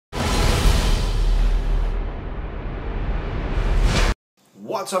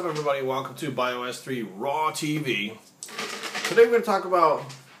What's up, everybody? Welcome to BioS3 Raw TV. Today we're going to talk about...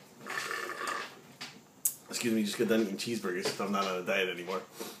 Excuse me, just got done eating cheeseburgers because I'm not on a diet anymore.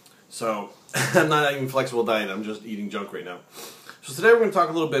 So, I'm not eating flexible diet, I'm just eating junk right now. So today we're going to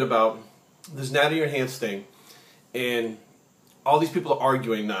talk a little bit about this natty enhanced thing. And all these people are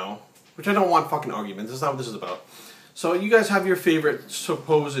arguing now, which I don't want fucking arguments, that's not what this is about. So you guys have your favorite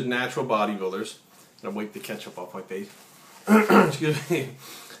supposed natural bodybuilders. And I'm waiting to catch up off my face. Excuse me.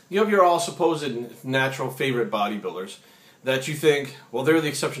 You have your all supposed natural favorite bodybuilders that you think, well, they're the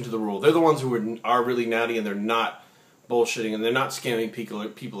exception to the rule. They're the ones who are really natty and they're not bullshitting and they're not scamming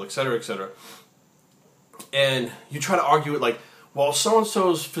people, etc., etc. And you try to argue it like, well,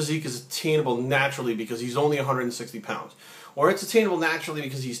 so-and-so's physique is attainable naturally because he's only 160 pounds. Or it's attainable naturally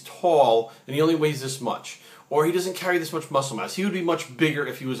because he's tall and he only weighs this much. Or he doesn't carry this much muscle mass. He would be much bigger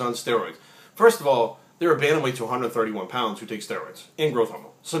if he was on steroids. First of all, there are bantamweights to 131 pounds who take steroids and growth hormone.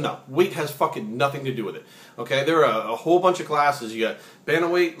 So no, weight has fucking nothing to do with it. Okay, there are a whole bunch of classes. You got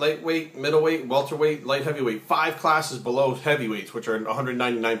bantamweight, lightweight, middleweight, welterweight, light heavyweight. 5 classes below heavyweights, which are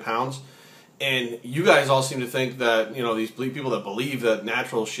 199 pounds. And you guys all seem to think that, you know, these people that believe that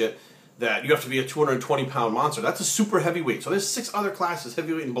natural shit, that you have to be a 220-pound monster. That's a super heavyweight. So there's 6 other classes,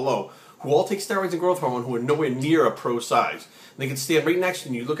 heavyweight and below, who all take steroids and growth hormone who are nowhere near a pro size. And they can stand right next to you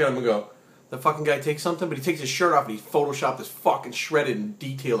and you look at them and go, the fucking guy takes something, but he takes his shirt off and he photoshopped this fucking shredded and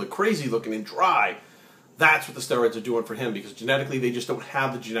detailed and crazy looking and dry. That's what the steroids are doing for him because genetically they just don't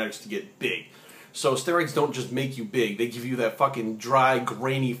have the genetics to get big. So steroids don't just make you big. They give you that fucking dry,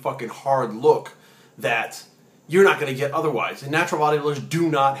 grainy, fucking hard look that you're not going to get otherwise. And natural bodybuilders do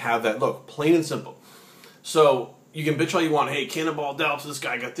not have that look. Plain and simple. So you can bitch all you want. Hey, cannonball delts, this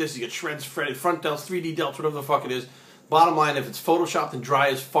guy got this. You get shreds, front delts, 3D delts, whatever the fuck it is. Bottom line, if it's photoshopped and dry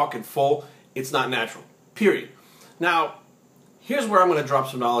as fucking full, it's not natural. Period. Now, here's where I'm going to drop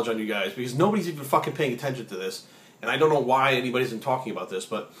some knowledge on you guys because nobody's even fucking paying attention to this. And I don't know why anybody's been talking about this,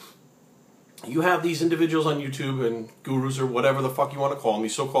 but you have these individuals on YouTube and gurus or whatever the fuck you want to call them,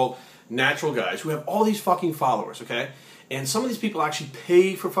 these so-called natural guys who have all these fucking followers, okay? And some of these people actually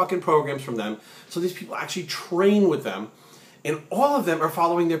pay for fucking programs from them. Some of these people actually train with them. And all of them are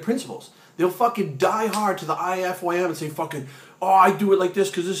following their principles. They'll fucking die hard to the IFYM and say fucking, oh, I do it like this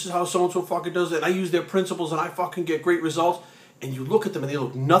because this is how so-and-so fucking does it. And I use their principles and I fucking get great results. And you look at them and they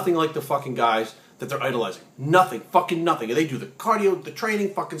look nothing like the fucking guys that they're idolizing. Nothing. Fucking nothing. And they do the cardio, the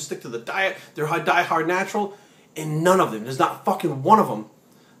training, fucking stick to the diet. They're die hard natural. And none of them, there's not fucking one of them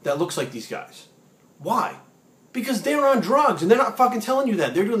that looks like these guys. Why? Because they're on drugs and they're not fucking telling you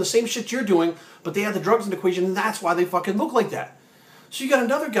that. They're doing the same shit you're doing, but they have the drugs in the equation and that's why they fucking look like that. So you got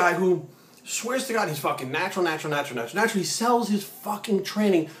another guy who swears to God he's fucking natural. He sells his fucking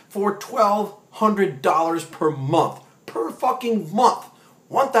training for $1,200 per month. Per fucking month.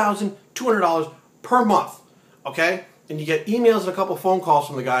 $1,200 per month. Okay? And you get emails and a couple phone calls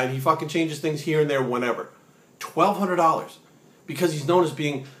from the guy and he fucking changes things here and there whenever. $1,200. Because he's known as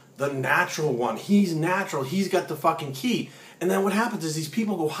being the natural one. He's natural. He's got the fucking key. And then what happens is these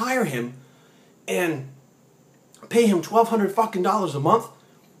people go hire him and pay him $1,200 fucking dollars a month.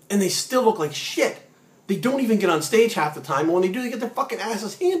 And they still look like shit. They don't even get on stage half the time. And when they do, they get their fucking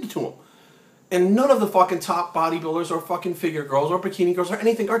asses handed to them. And none of the fucking top bodybuilders or fucking figure girls or bikini girls or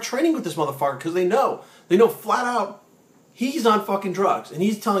anything are training with this motherfucker because they know. They know flat out he's on fucking drugs. And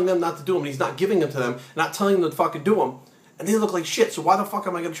he's telling them not to do them. And he's not giving them to them. Not telling them to fucking do them. And they look like shit. So why the fuck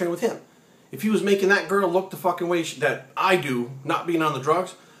am I going to train with him? If he was making that girl look the fucking way that I do, not being on the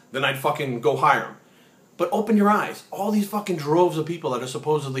drugs, then I'd fucking go hire him. But open your eyes. All these fucking droves of people that are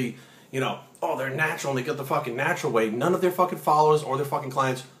supposedly, you know, oh, they're natural and they get the fucking natural way. None of their fucking followers or their fucking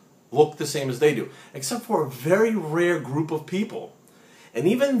clients look the same as they do. Except for a very rare group of people. And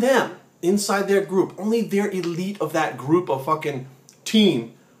even them, inside their group, only their elite of that group of fucking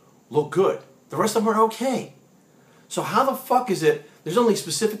team look good. The rest of them are okay. So how the fuck is it there's only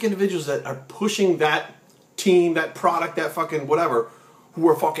specific individuals that are pushing that team, that product, that fucking whatever, who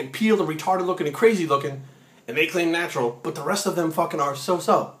are fucking peeled and retarded looking and crazy looking, and they claim natural, but the rest of them fucking are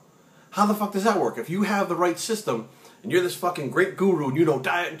so-so. How the fuck does that work? If you have the right system, and you're this fucking great guru, and you know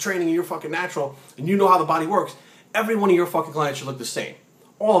diet and training, and you're fucking natural, and you know how the body works, every one of your fucking clients should look the same.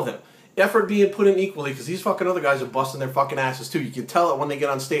 All of them. Effort being put in equally, because these fucking other guys are busting their fucking asses too. You can tell it when they get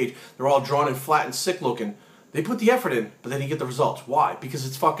on stage. They're all drawn and flat and sick looking. They put the effort in, but then you get the results. Why? Because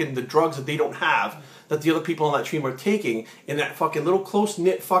it's fucking the drugs that they don't have, that the other people on that team are taking, in that fucking little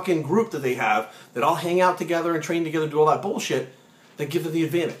close-knit fucking group that they have, that all hang out together and train together and do all that bullshit, that give them the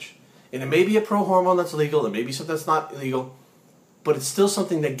advantage. And it may be a pro-hormone that's legal, it may be something that's not illegal, but it's still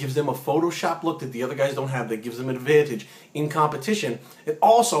something that gives them a Photoshop look that the other guys don't have, that gives them an advantage in competition. It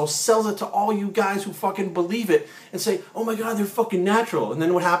also sells it to all you guys who fucking believe it and say, oh my god, they're fucking natural. And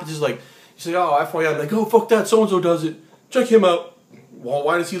then what happens is like, you say, oh, FYI, like, oh, fuck that, so-and-so does it. Check him out. Well,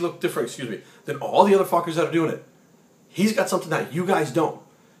 why does he look different, excuse me, than all the other fuckers that are doing it? He's got something that you guys don't.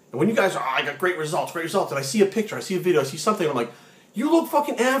 And when you guys are, oh, I got great results, and I see a picture, I see a video, I see something, I'm like, you look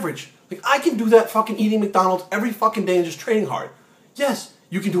fucking average. Like, I can do that fucking eating McDonald's every fucking day and just training hard. Yes,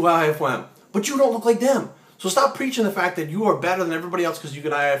 you can do IFYM, but you don't look like them. So stop preaching the fact that you are better than everybody else because you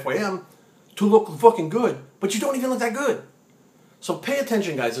can IFYM to look fucking good, but you don't even look that good. So pay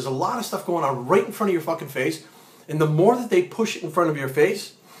attention, guys. There's a lot of stuff going on right in front of your fucking face, and the more that they push it in front of your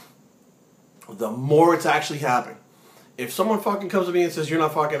face, the more it's actually happening. If someone fucking comes to me and says, you're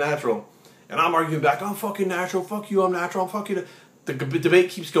not fucking natural, and I'm arguing back, I'm fucking natural, fuck you, I'm natural, I'm fucking... The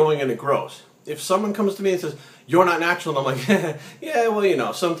debate keeps going and it grows. If someone comes to me and says, you're not natural, and I'm like, yeah, well, you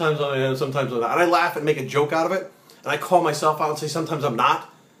know, sometimes I am, sometimes I'm not, and I laugh and make a joke out of it, and I call myself out and say, sometimes I'm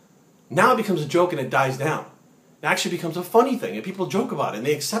not, now it becomes a joke and it dies down. It actually becomes a funny thing, and people joke about it, and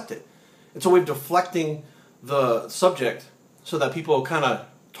they accept it. It's a way of deflecting the subject so that people kind of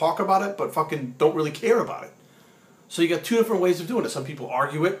talk about it, but fucking don't really care about it. So you got two different ways of doing it. Some people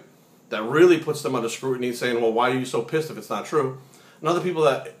argue it, that really puts them under scrutiny, saying, well, why are you so pissed if it's not true? And other people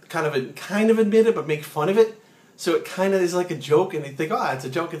that kind of admit it, but make fun of it, so it kind of is like a joke, and they think, oh, it's a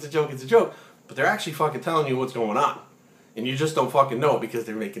joke, it's a joke, it's a joke, but they're actually fucking telling you what's going on, and you just don't fucking know because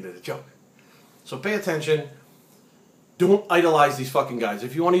they're making it a joke. So pay attention. Don't idolize these fucking guys.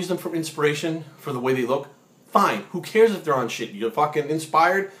 If you want to use them for inspiration, for the way they look, fine. Who cares if they're on shit? You're fucking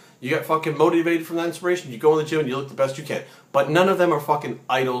inspired, you get fucking motivated from that inspiration, you go in the gym and you look the best you can. But none of them are fucking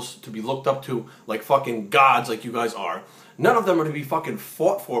idols to be looked up to like fucking gods like you guys are. None of them are to be fucking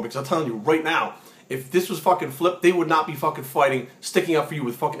fought for, because I'm telling you right now, if this was fucking flipped, they would not be fucking fighting, sticking up for you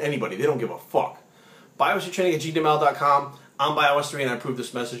with fucking anybody. They don't give a fuck. BioStraining@gmail.com. I'm BioS3 and I approve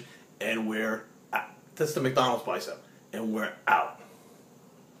this message, and we're out. That's the McDonald's bicep. And we're out.